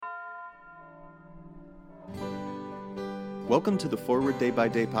Welcome to the Forward Day by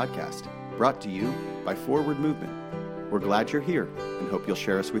Day podcast, brought to you by Forward Movement. We're glad you're here and hope you'll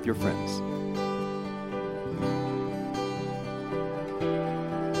share us with your friends.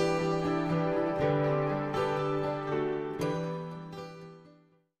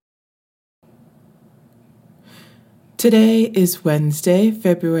 Today is Wednesday,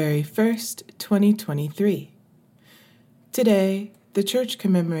 February 1st, 2023. Today, the Church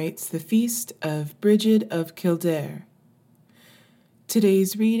commemorates the feast of Bridget of Kildare.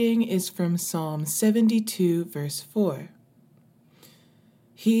 Today's reading is from Psalm 72, verse 4.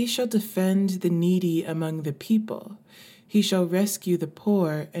 He shall defend the needy among the people. He shall rescue the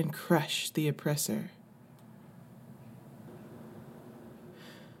poor and crush the oppressor.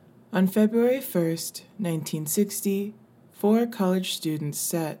 On February 1st, 1960, 4 college students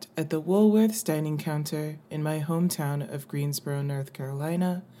sat at the Woolworth's dining counter in my hometown of Greensboro, North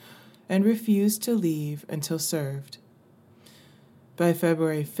Carolina, and refused to leave until served. By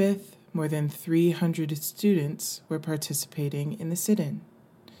February 5th, more than 300 students were participating in the sit-in.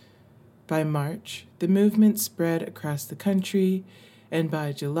 By March, the movement spread across the country, and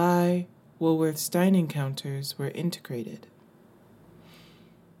by July, Woolworth's dining counters were integrated.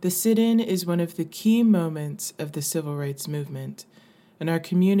 The sit-in is one of the key moments of the civil rights movement, and our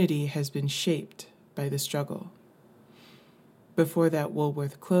community has been shaped by the struggle. Before that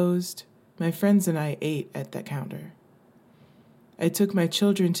Woolworth closed, my friends and I ate at that counter. I took my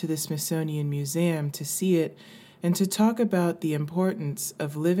children to the Smithsonian Museum to see it and to talk about the importance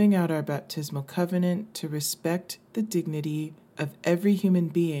of living out our baptismal covenant to respect the dignity of every human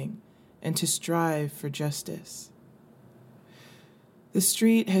being and to strive for justice. The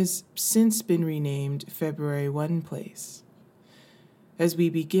street has since been renamed February 1 Place. As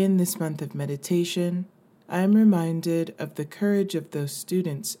we begin this month of meditation, I am reminded of the courage of those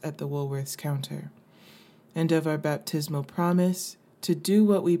students at the Woolworth's counter, and of our baptismal promise to do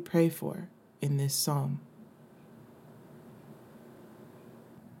what we pray for in this psalm.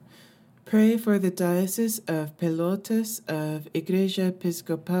 Pray for the Diocese of Pelotas of Igreja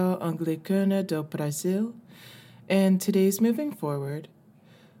Episcopal Anglicana do Brasil. And today's moving forward,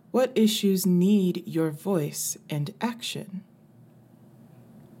 what issues need your voice and action?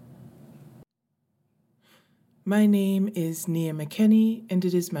 My name is Nia McKenney, and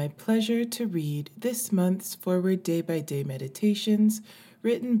it is my pleasure to read this month's Forward Day by Day Meditations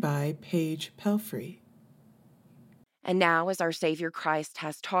written by Paige Pelfrey. And now, as our Savior Christ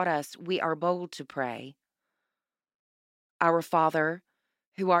has taught us, we are bold to pray. Our Father,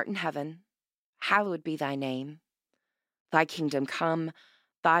 who art in heaven, hallowed be thy name. Thy kingdom come,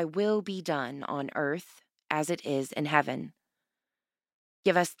 thy will be done on earth as it is in heaven.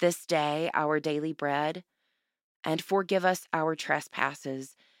 Give us this day our daily bread, and forgive us our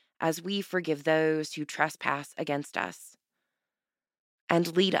trespasses, as we forgive those who trespass against us.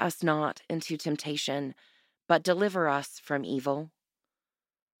 And lead us not into temptation, but deliver us from evil.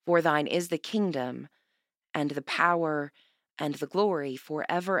 For thine is the kingdom, and the power, and the glory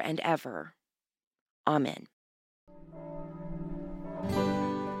forever and ever. Amen.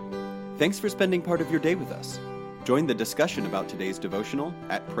 Thanks for spending part of your day with us. Join the discussion about today's devotional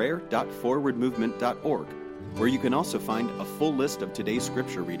at prayer.forwardmovement.org, where you can also find a full list of today's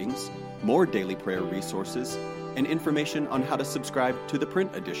scripture readings, more daily prayer resources, and information on how to subscribe to the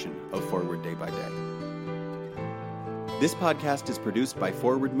print edition of Forward Day by Day. This podcast is produced by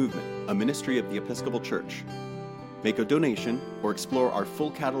Forward Movement, a ministry of the Episcopal Church. Make a donation or explore our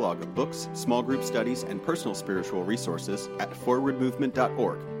full catalog of books, small group studies, and personal spiritual resources at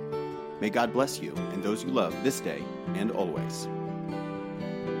forwardmovement.org. May God bless you and those you love this day and always.